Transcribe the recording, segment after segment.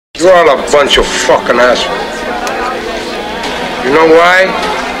You're all a bunch of fucking assholes. You know why?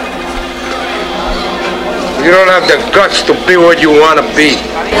 You don't have the guts to be what you want to be.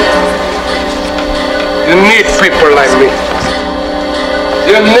 You need people like me.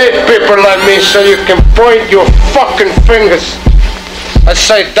 You need people like me so you can point your fucking fingers and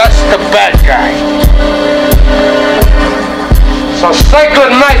say, that's the bad guy. So say good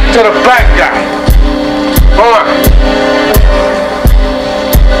night to the bad guy. Come on.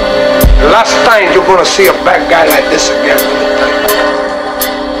 The last time you're gonna see a bad guy like this again.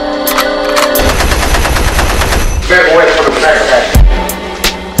 Get away from the bad guy.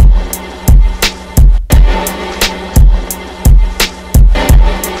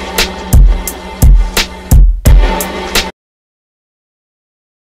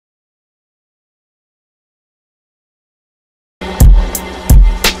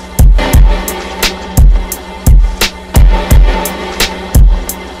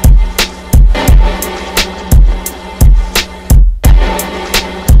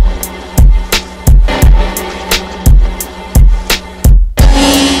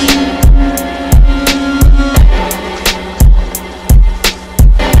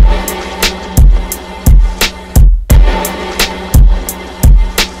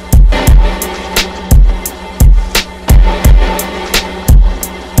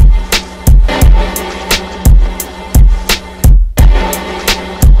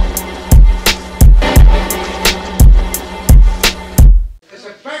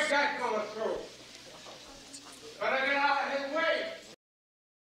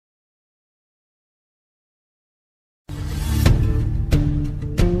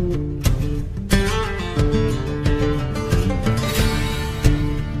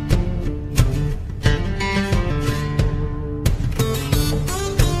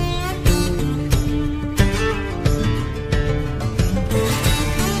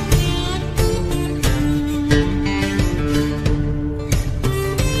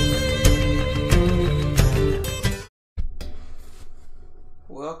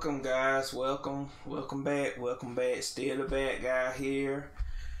 Welcome guys, welcome back, Still the bad guy here.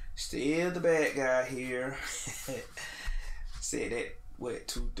 Said that what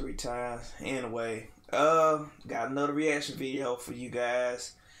 2-3 times. Anyway, got another reaction video for you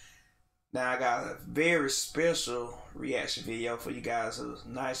guys. Now I got a very special reaction video for you guys, a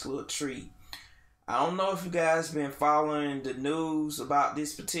nice little treat. I don't know if you guys been following the news about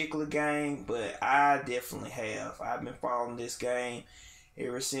this particular game, but I definitely have. I've been following this game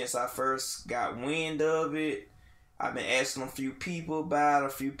ever since I first got wind of it. I've been asking a few people about it. A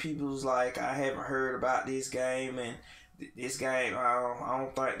few people was like, I haven't heard about this game, and this game, I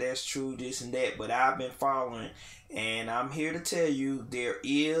don't think that's true, this and that, but I've been following, and I'm here to tell you there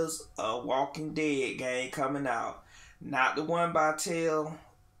is a Walking Dead game coming out. Not the one by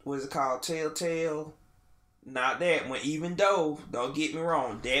what's it called, Telltale? Not that one, even though, don't get me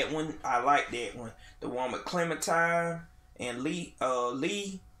wrong, that one, I like that one. The one with Clementine and Lee,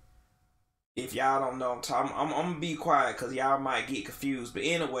 if y'all don't know, I'm gonna be quiet because y'all might get confused. But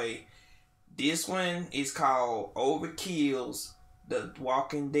anyway, this one is called Overkill's The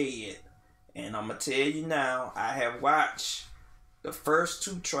Walking Dead. And I'm gonna tell you now, I have watched the first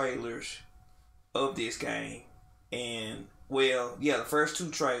 2 trailers of this game. And, well, yeah, the first 2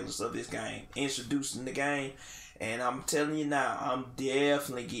 trailers of this game, introducing the game. And I'm telling you now, I'm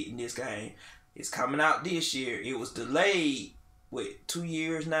definitely getting this game. It's coming out this year. It was delayed with 2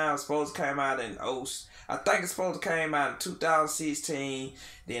 years now. It's supposed to come out in I think it's supposed to come out in 2016.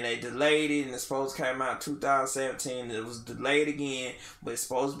 Then they delayed it, and it's supposed to come out in 2017. It was delayed again, but it's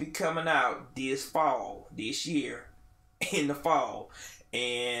supposed to be coming out this fall, this year, in the fall.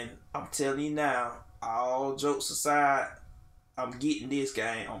 And I'm telling you now, all jokes aside, I'm getting this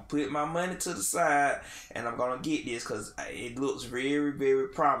game. I'm putting my money to the side, and I'm gonna get this because it looks very, very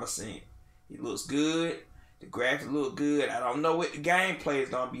promising. It looks good. The graphics look good. I don't know what the gameplay is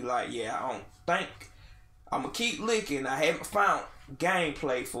gonna be like. Yeah, I don't think. I'm gonna keep looking. I haven't found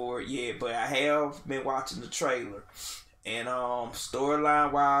gameplay for it yet, but I have been watching the trailer. And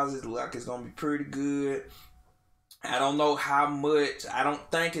storyline wise, it looks like it's gonna be pretty good. I don't know how much. I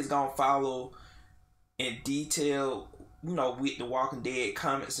don't think it's gonna follow in detail, you know, with the Walking Dead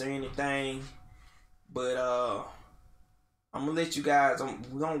comics or anything. But I'm gonna let you guys.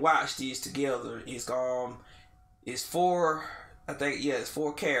 We're gonna watch this together. It's 4. I think, yeah, it's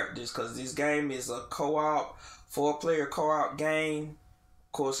 4 characters because this game is a co-op, 4-player co-op game.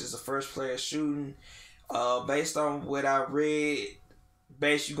 Of course, it's a first-player shooting. Based on what I read,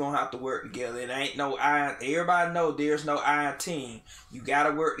 basically you're gonna have to work together. It ain't no iron. Everybody know there's no iron team. You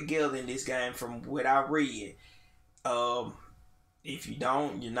gotta work together in this game, from what I read. if you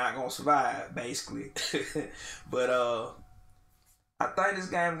don't, you're not gonna survive, basically. But I think this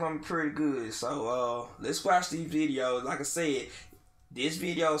game's gonna be pretty good. So let's watch these videos. Like I said, this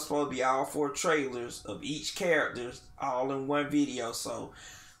video is supposed to be all 4 trailers of each character all in one video. So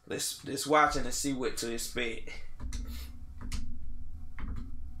let's watch it and see what to expect.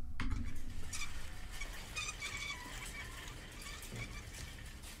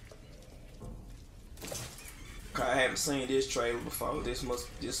 I haven't seen this trailer before. This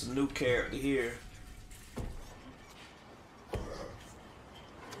is a new character here.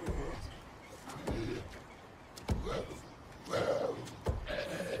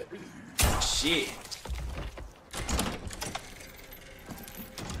 Shit.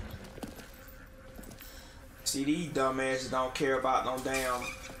 See, these dumbasses don't care about no damn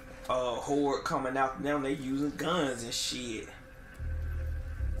horde coming after them. They using guns and shit.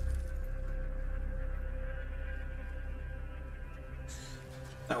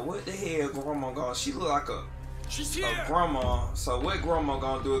 Now what the hell grandma gonna, she look like a grandma. So what grandma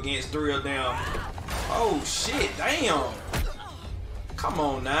gonna do against 3 of them? Oh shit, damn. Come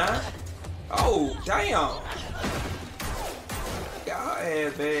on now. Oh damn. Got her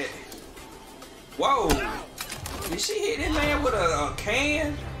ass bad. Whoa. Did she hit that man with a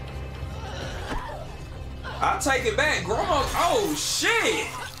can? I take it back, grandma. Oh shit.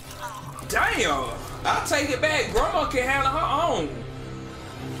 Damn. I take it back, grandma can handle her own.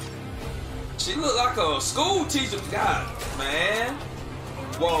 She look like a school teacher. God, man.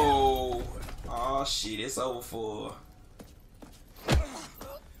 Whoa. Oh, shit. It's over for her.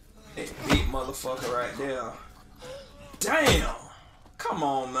 That big motherfucker right there. Damn. Come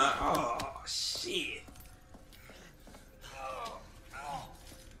on, man. Oh, shit.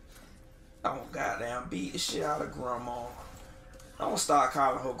 I'm gonna goddamn beat the shit out of grandma. I'm gonna start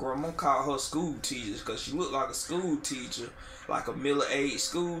calling her grandma. I'm gonna call her school teacher because she look like a school teacher. Like a middle-aged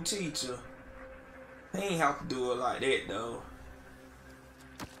school teacher. He ain't have to do it like that though.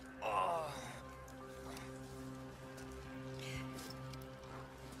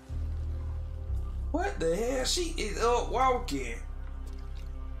 What the hell? She is up walking.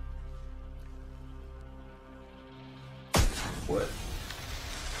 What?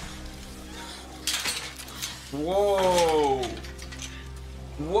 Whoa.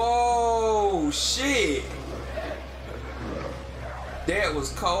 Whoa, shit. That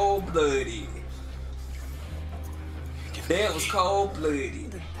was cold-blooded. That was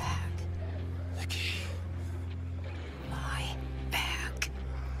cold-blooded. The bag. The key. My bag.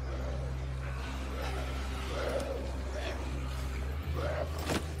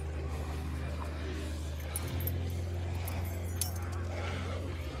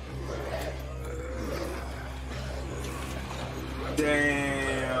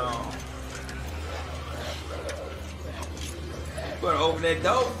 Damn. Better open that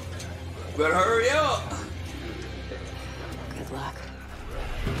door. Better hurry up. Good luck.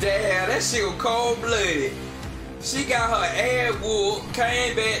 Damn, that shit was cold-blooded. She got her ass whooped,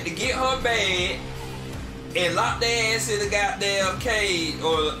 came back to get her bag, and locked their ass in the goddamn cage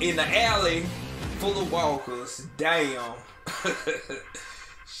or in the alley full of walkers. Damn.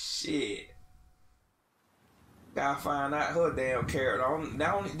 Shit. Gotta find out her damn character.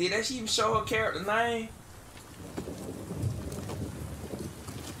 Did that she even show her character name?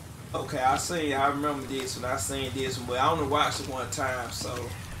 Okay, I remember this when I seen this one, but I only watched it one time, so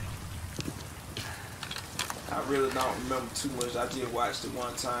I really don't remember too much. I just watched it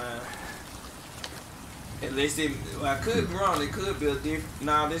one time. Unless it, well, I could be wrong, it could be a different,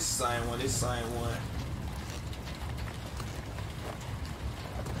 nah, this is the same one, this is the same one.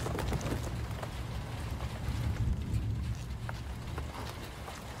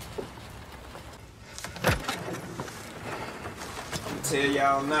 Tell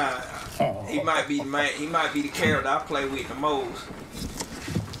y'all now, he might be the man. He might be the character I play with the most.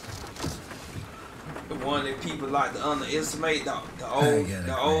 The one that people like to underestimate. The old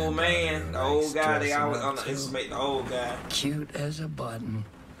man, the old guy. They always underestimate the old guy. Cute as a button.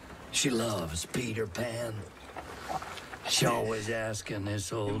 She loves Peter Pan. She always asking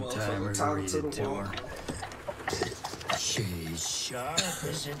this old timer to read it to her. She's sharp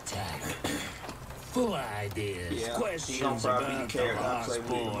as a tack. Full of ideas, questions about the lost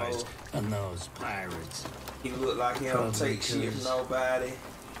boys and those pirates. He look like he don't take shit from nobody.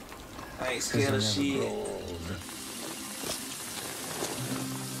 I ain't scared of shit.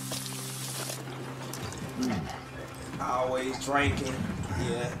 Always drinking.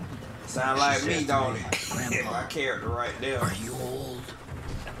 Yeah. Sound like me, don't it? My character right there. Are you old?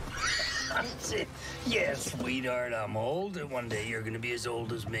 I said, yes, sweetheart, I'm old, and one day you're gonna be as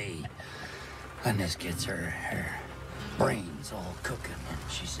old as me. And this gets her brains all cooking,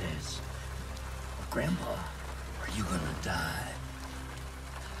 and she says, Grandpa, are you gonna die?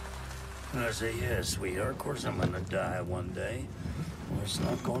 And I say, yes, sweetheart, of course I'm gonna die one day. Well, it's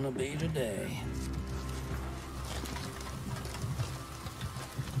not gonna be today.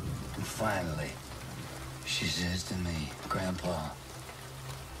 And finally, she says to me, Grandpa,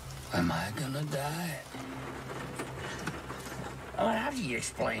 am I gonna die? Oh, how do you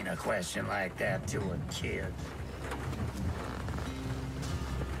explain a question like that to a kid?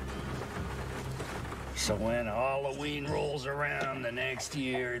 So when Halloween rolls around the next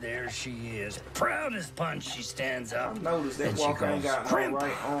year, there she is, proud as punch. She stands up. I noticed that Walker ain't got no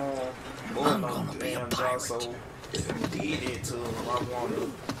right on. I'm gonna be a pirate. So he did it to him. I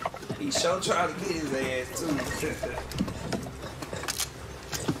wanted. He sure tried to get his ass too.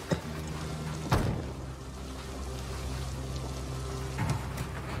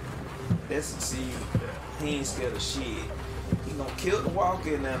 Let's see. He ain't scared of shit. He gonna kill the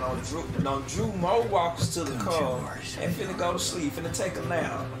walker and then on drew more walkers to the car and finna go to sleep, finna take a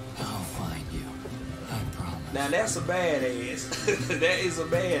nap. I'll find you. I promise. Now that's a badass. That is a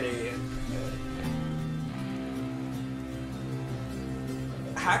badass.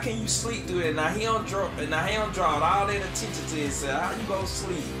 How can you sleep through it? Now he don't draw all that attention to himself. How you gonna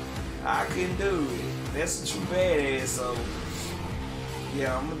sleep? I couldn't do it. That's a true badass. So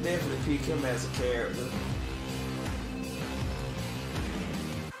yeah, I'm gonna definitely pick him as a character.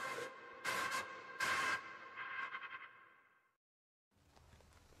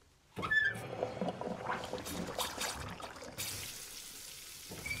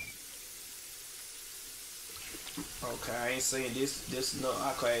 Okay, I ain't seen this no.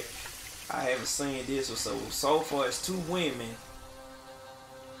 Okay, I haven't seen this one. So far it's 2 women.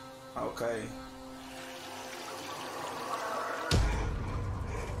 Okay.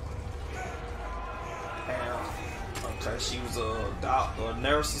 Okay, she was a doctor, a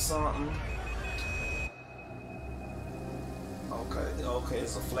nurse or something. Okay,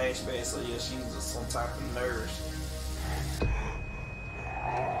 it's a flashback. So yeah, she was some type of nurse.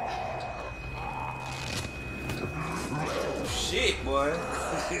 Shit, boy.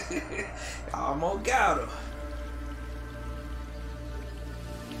 I almost got her.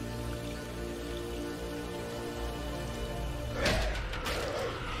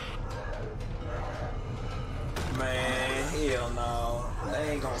 Man, hell no.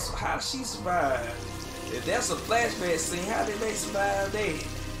 They ain't gonna. How did she survive? If that's a flashback scene, how did they survive that?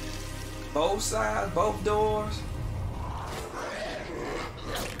 Both sides, both doors.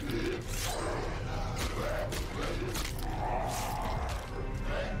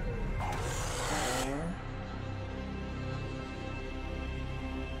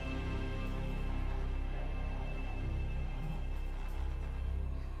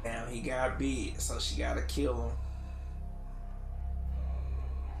 Damn, he got bit, so she gotta kill him.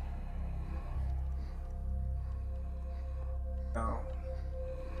 Oh.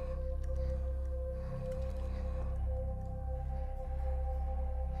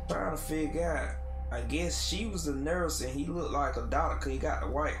 Trying to figure out. I guess she was a nurse and he looked like a doctor because he got the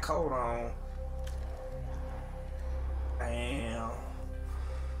white coat on. Damn.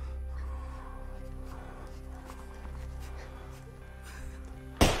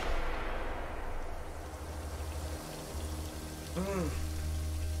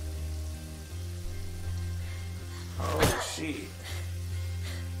 Oh shit.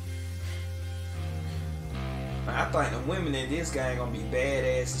 I think the women in this game gonna be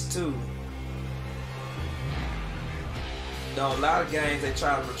badasses too. Though a lot of games they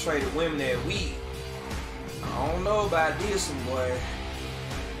try to portray the women that weak. I don't know about this one, boy.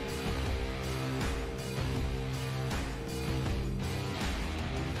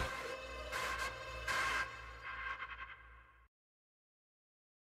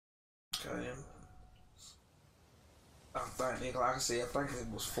 Okay. I think, like I said, I think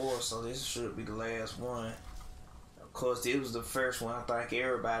it was 4, so this should be the last one. Of course, this was the first one I think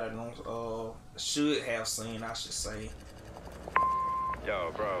everybody should have seen, I should say.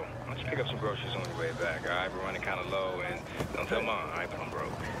 Yo, bro, why don't you pick up some groceries on your way back, alright? We're running kind of low, and don't tell Mom, alright, but I'm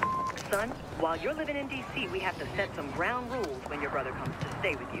broke. Son, while you're living in D.C., we have to set some ground rules when your brother comes to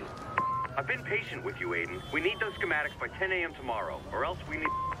stay with you. I've been patient with you, Aiden. We need those schematics by 10 a.m. tomorrow, or else we need...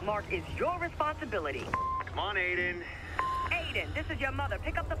 Mark, is your responsibility. Come on, Aiden. Aiden, this is your mother.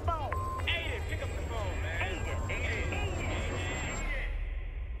 Pick up the phone. Aiden, pick up the phone, man. Aiden.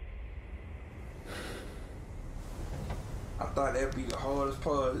 I thought that'd be the hardest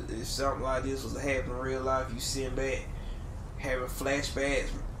part. If something like this was happening in real life, you sitting back, having flashbacks,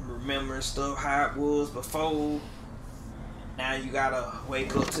 remembering stuff how it was before. Now you gotta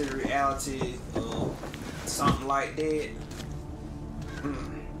wake up to the reality of something like that.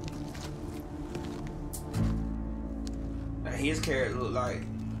 Now his character look like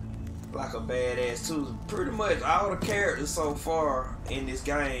a badass too. Pretty much all the characters so far in this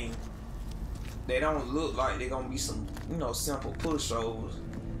game, they don't look like they're gonna be some, you know, simple pushovers.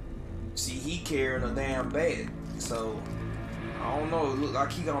 See, he carrying a damn bat, so I don't know. It look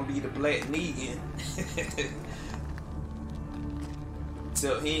like he gonna be the Black Negan.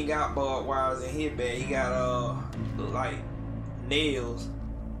 Except he ain't got barbed wires in his bag. He got look like nails.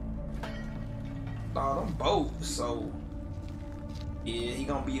 Oh, them both. So yeah, he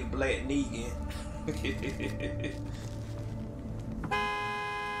gonna be the Black Negan.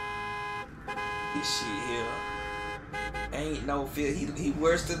 This shit here ain't no fear. He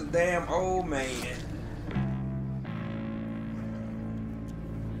worse than the damn old man.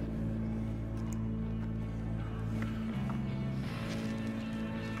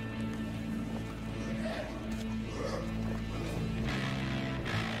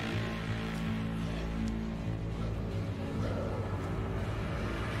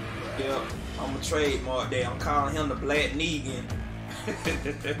 Yep, I'm a trademark there. I'm calling him the Black Negan.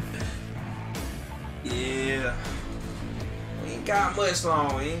 Yeah. We ain't got much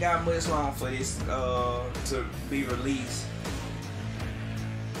long. We ain't got much long for this to be released.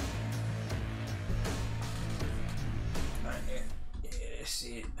 Yeah, that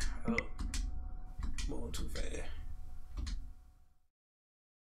shit. Oh, moving too fast.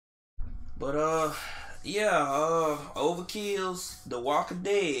 But yeah, Overkill's The Walking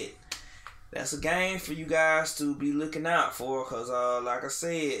Dead. That's a game for you guys to be looking out for, cause like I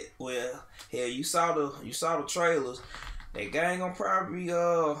said, well, hell, you saw the trailers. That game gonna probably be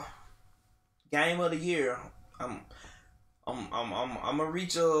game of the year. I'm gonna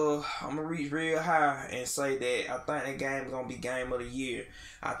reach real high and say that I think that game is gonna be game of the year.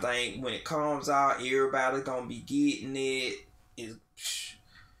 I think when it comes out, everybody's gonna be getting it. It's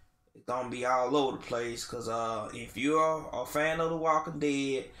gonna be all over the place, cause if you're a fan of The Walking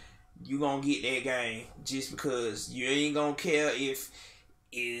Dead, you gonna get that game just because you ain't gonna care if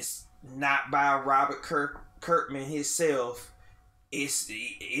it's not by Robert Kirkman himself. If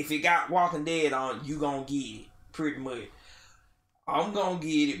it got Walking Dead on, you gonna get it pretty much. I'm gonna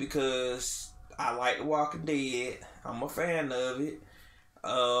get it because I like The Walking Dead. I'm a fan of it.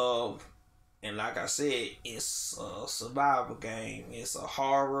 And like I said, it's a survival game. It's a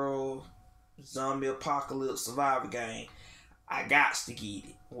horror zombie apocalypse survival game. I got to get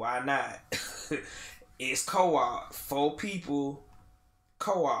it. Why not? It's co-op. 4 people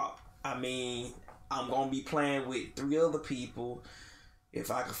co-op. I mean, I'm going to be playing with 3 other people.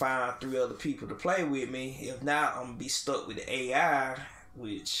 If I can find 3 other people to play with me. If not, I'm going to be stuck with the AI,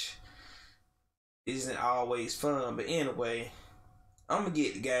 which isn't always fun. But anyway, I'm going to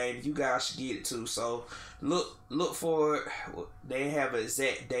get the game. You guys should get it too. So look for it. They have an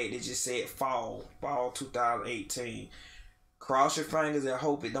exact date. They just said fall 2018. Cross your fingers and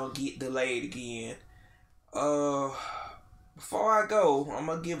hope it don't get delayed again. Before I go, I'm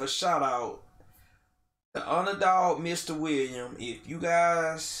gonna give a shout out the underdog Mr. Williams. If you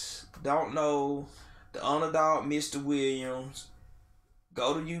guys don't know the underdog Mr. Williams,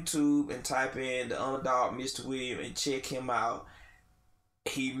 go to YouTube and type in the underdog Mr. Williams and check him out.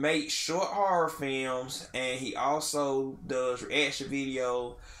 He makes short horror films, and he also does reaction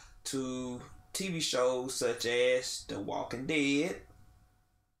video to TV shows such as The Walking Dead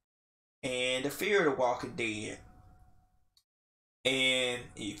and The Fear of the Walking Dead. And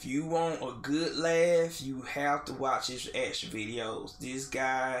if you want a good laugh, you have to watch his reaction videos. This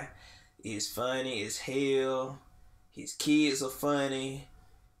guy is funny as hell. His kids are funny.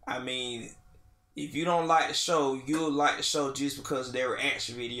 I mean, if you don't like the show, you'll like the show just because of their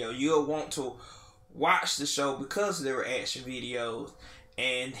reaction video. You'll want to watch the show because of their reaction videos.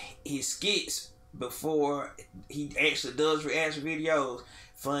 And his skits before he actually does reaction videos,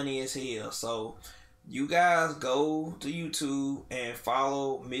 funny as hell. So you guys go to YouTube and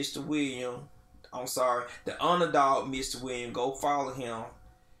follow Mr. William. I'm sorry, the underdog Mr. William. Go follow him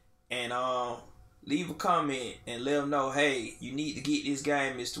and leave a comment and let him know, hey, you need to get this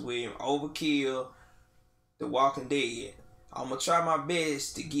game, Mr. William. Overkill, The Walking Dead. I'm gonna try my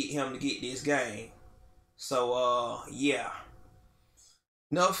best to get him to get this game. So yeah.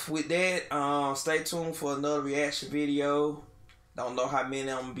 Enough with that. Stay tuned for another reaction video. Don't know how many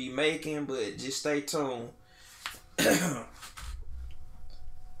I'm gonna be making, but just stay tuned.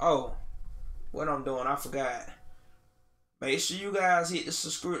 Oh, what I'm doing, I forgot. Make sure you guys hit the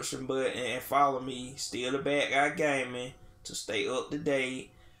subscription button and follow me, Stillthabadguy Gaming, to stay up to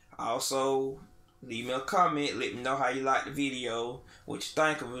date. Also, Leave me a comment. Let me know how you like the video. What you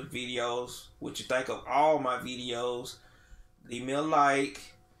think of the videos. What you think of all my videos. Leave me a like.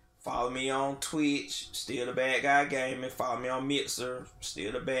 Follow me on Twitch, Stillthabadguy Gaming. Follow me on Mixer,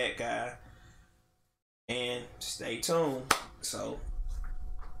 Stillthabadguy. And stay tuned. So,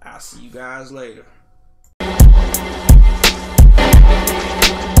 I'll see you guys later.